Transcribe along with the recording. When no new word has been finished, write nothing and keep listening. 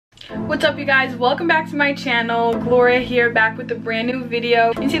What's up, you guys? Welcome back to my channel. Gloria here, back with a brand new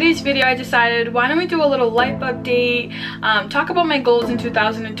video. In today's video I decided, why don't we do a little life update, talk about my goals in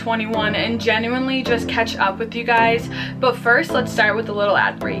 2021, and genuinely just catch up with you guys. But first, let's start with a little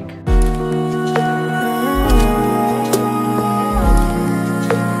ad break.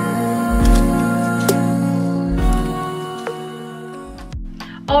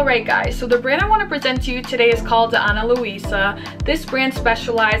 Alright guys, so the brand I want to present to you today is called Ana Luisa. This brand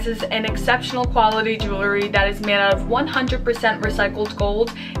specializes in exceptional quality jewelry that is made out of 100% recycled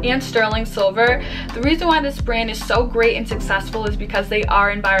gold and sterling silver. The reason why this brand is so great and successful is because they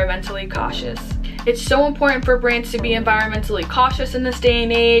are environmentally cautious. It's so important for brands to be environmentally cautious in this day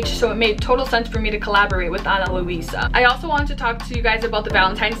and age, so it made total sense for me to collaborate with Ana Luisa. I also wanted to talk to you guys about the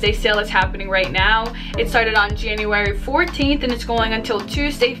Valentine's Day sale that's happening right now. It started on January 14th and it's going until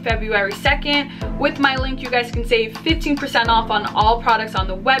Tuesday, February 2nd. With my link, you guys can save 15% off on all products on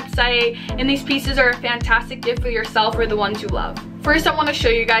the website, and these pieces are a fantastic gift for yourself or the ones you love. First, I want to show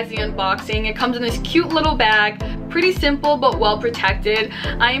you guys the unboxing. It comes in this cute little bag, pretty simple but well protected.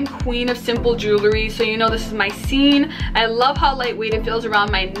 I am queen of simple jewelry, so you know this is my scene. I love how lightweight it feels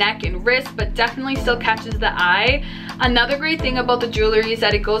around my neck and wrist, but definitely still catches the eye. Another great thing about the jewelry is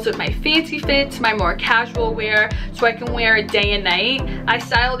that it goes with my fancy fits, my more casual wear, so I can wear it day and night. I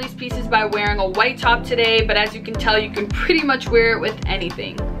style these pieces by wearing a white top today, but as you can tell, you can pretty much wear it with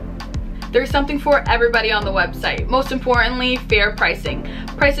anything. There's something for everybody on the website. Most importantly, fair pricing.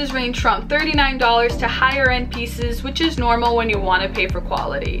 Prices range from $39 to higher end pieces, which is normal when you want to pay for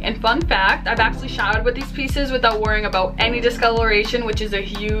quality. And fun fact, I've actually showered with these pieces without worrying about any discoloration, which is a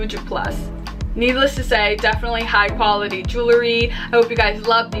huge plus. Needless to say, definitely high quality jewelry. I hope you guys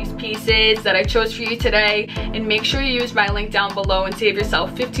love these pieces that I chose for you today, and make sure you use my link down below and save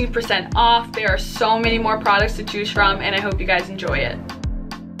yourself 15% off. There are so many more products to choose from, and I hope you guys enjoy it.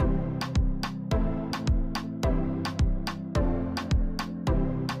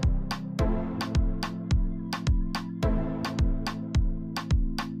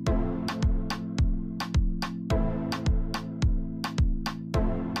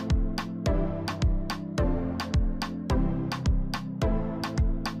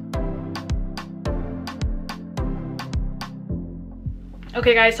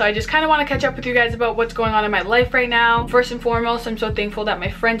 Okay guys, so I just kind of want to catch up with you guys about what's going on in my life right now. First and foremost, I'm so thankful that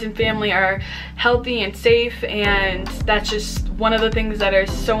my friends and family are healthy and safe, and that's just one of the things that are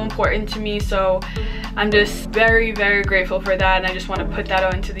so important to me. So I'm just very, very grateful for that, and I just want to put that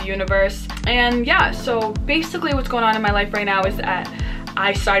out into the universe. And yeah, so basically what's going on in my life right now is that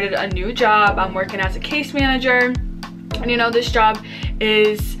I started a new job. I'm working as a case manager, and you know, this job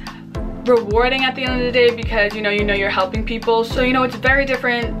is rewarding at the end of the day because you know you're helping people. So you know, it's very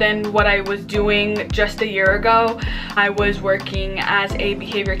different than what I was doing just a year ago. I was working as a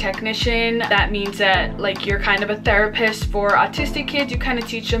behavior technician. That means that like you're kind of a therapist for autistic kids. You kind of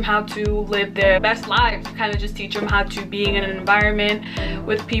teach them how to live their best lives. You kind of just teach them how to be in an environment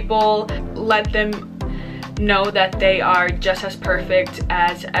with people, let them know that they are just as perfect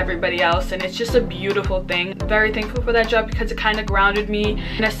as everybody else, and it's just a beautiful thing. Very thankful for that job because it kind of grounded me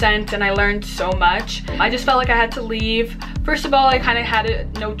in a sense, and I learned so much. I just felt like I had to leave. First of all, I kind of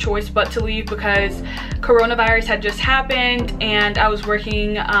had no choice but to leave because coronavirus had just happened, and I was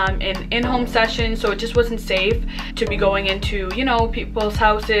working in-home sessions, so it just wasn't safe to be going into, you know, people's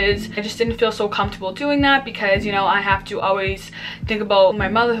houses. I just didn't feel so comfortable doing that because, you know, I have to always think about my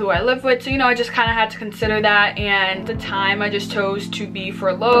mother who I live with. So, you know, I just kind of had to consider that, and at the time I just chose to be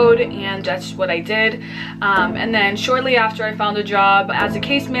furloughed, and that's what I did. And then shortly after, I found a job as a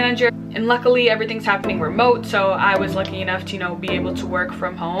case manager, and luckily everything's happening remote, so I was lucky enough to, you know, be able to work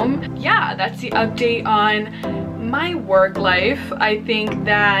from home. Yeah, that's the update on my work life. I think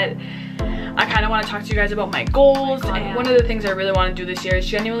that I kind of want to talk to you guys about my goals, and one of the things I really want to do this year is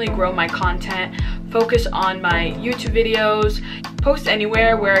genuinely grow my content, focus on my YouTube videos, post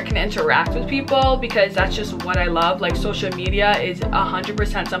anywhere where I can interact with people, because that's just what I love. Like, social media is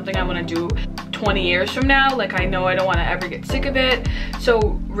 100% something I want to do 20 years from now. Like, I know I don't want to ever get sick of it,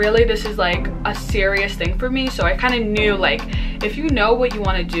 so really this is like a serious thing for me. So I kind of knew, like, if you know what you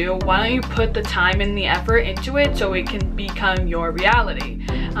want to do, why don't you put the time and the effort into it so it can become your reality.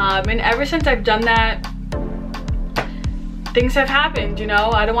 And ever since I've done that, things have happened, you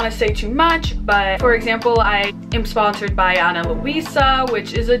know. I don't want to say too much, but for example, I am sponsored by Ana Luisa,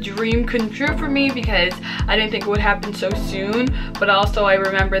 which is a dream come true for me because I didn't think it would happen so soon. But also, I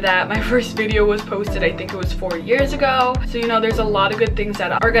remember that my first video was posted, I think it was 4 years ago. So you know, there's a lot of good things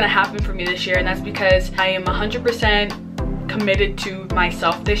that are gonna happen for me this year, and that's because I am 100% committed to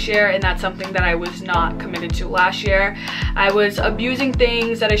myself this year, and that's something that I was not committed to last year. I was abusing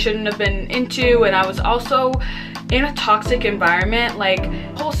things that I shouldn't have been into, and I was also in a toxic environment. Like,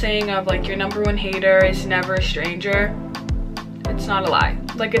 the whole saying of like your number one hater is never a stranger, it's not a lie.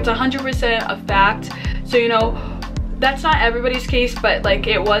 Like, it's 100% a fact. So, you know, that's not everybody's case, but like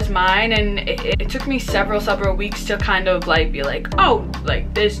it was mine, and it took me several weeks to kind of like be like, oh,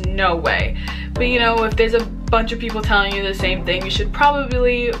 like there's no way. But you know, if there's a bunch of people telling you the same thing, you should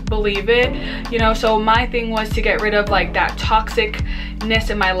probably believe it, you know. So my thing was to get rid of like that toxicness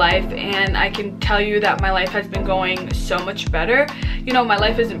in my life, and I can tell you that my life has been going so much better. You know, my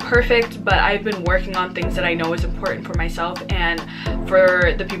life isn't perfect, but I've been working on things that I know is important for myself and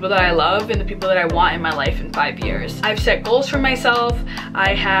for the people that I love and the people that I want in my life in 5 years. I've set goals for myself.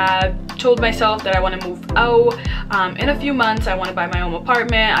 I have told myself that I want to move out in a few months. I want to buy my own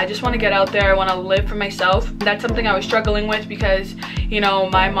apartment. I just want to get out there. I want to live for myself. That's something I was struggling with because, you know,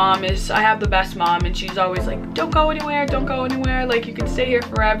 my mom is, I have the best mom, and she's always like, don't go anywhere, don't go anywhere, like you can stay here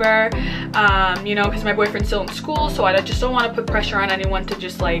forever, you know, because my boyfriend's still in school, so I just don't want to put pressure on anyone to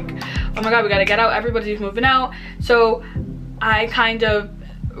just like, oh my god, we gotta get out, everybody's moving out. So I kind of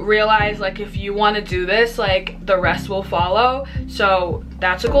realized, like, if you want to do this, like the rest will follow. So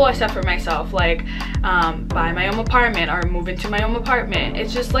that's a goal I set for myself, like buy my own apartment or move into my own apartment.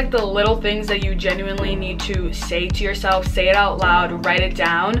 It's just like the little things that you genuinely need to say to yourself, say it out loud, write it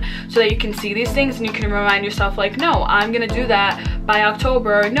down, so that you can see these things and you can remind yourself, like, no, I'm gonna do that by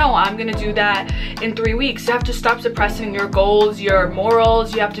October, no, I'm gonna do that in 3 weeks. You have to stop suppressing your goals, your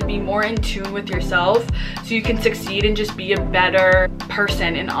morals. You have to be more in tune with yourself so you can succeed and just be a better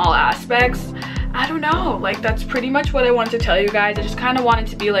person in all aspects. I don't know, like that's pretty much what I wanted to tell you guys. I just kind of wanted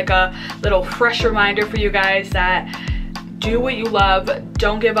to be like a little fresh reminder for you guys that do what you love,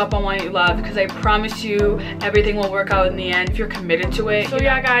 don't give up on what you love, because I promise you everything will work out in the end if you're committed to it. So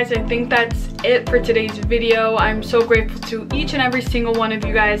yeah guys, I think that's it for today's video. I'm so grateful to each and every single one of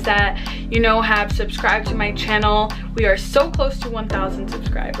you guys that, you know, have subscribed to my channel. We are so close to 1,000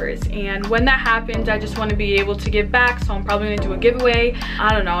 subscribers, and when that happens, I just want to be able to give back, so I'm probably going to do a giveaway.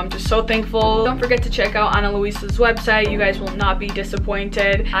 I don't know, I'm just so thankful. Don't forget to check out Ana Luisa's website. You guys will not be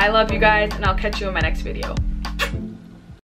disappointed. I love you guys, and I'll catch you in my next video.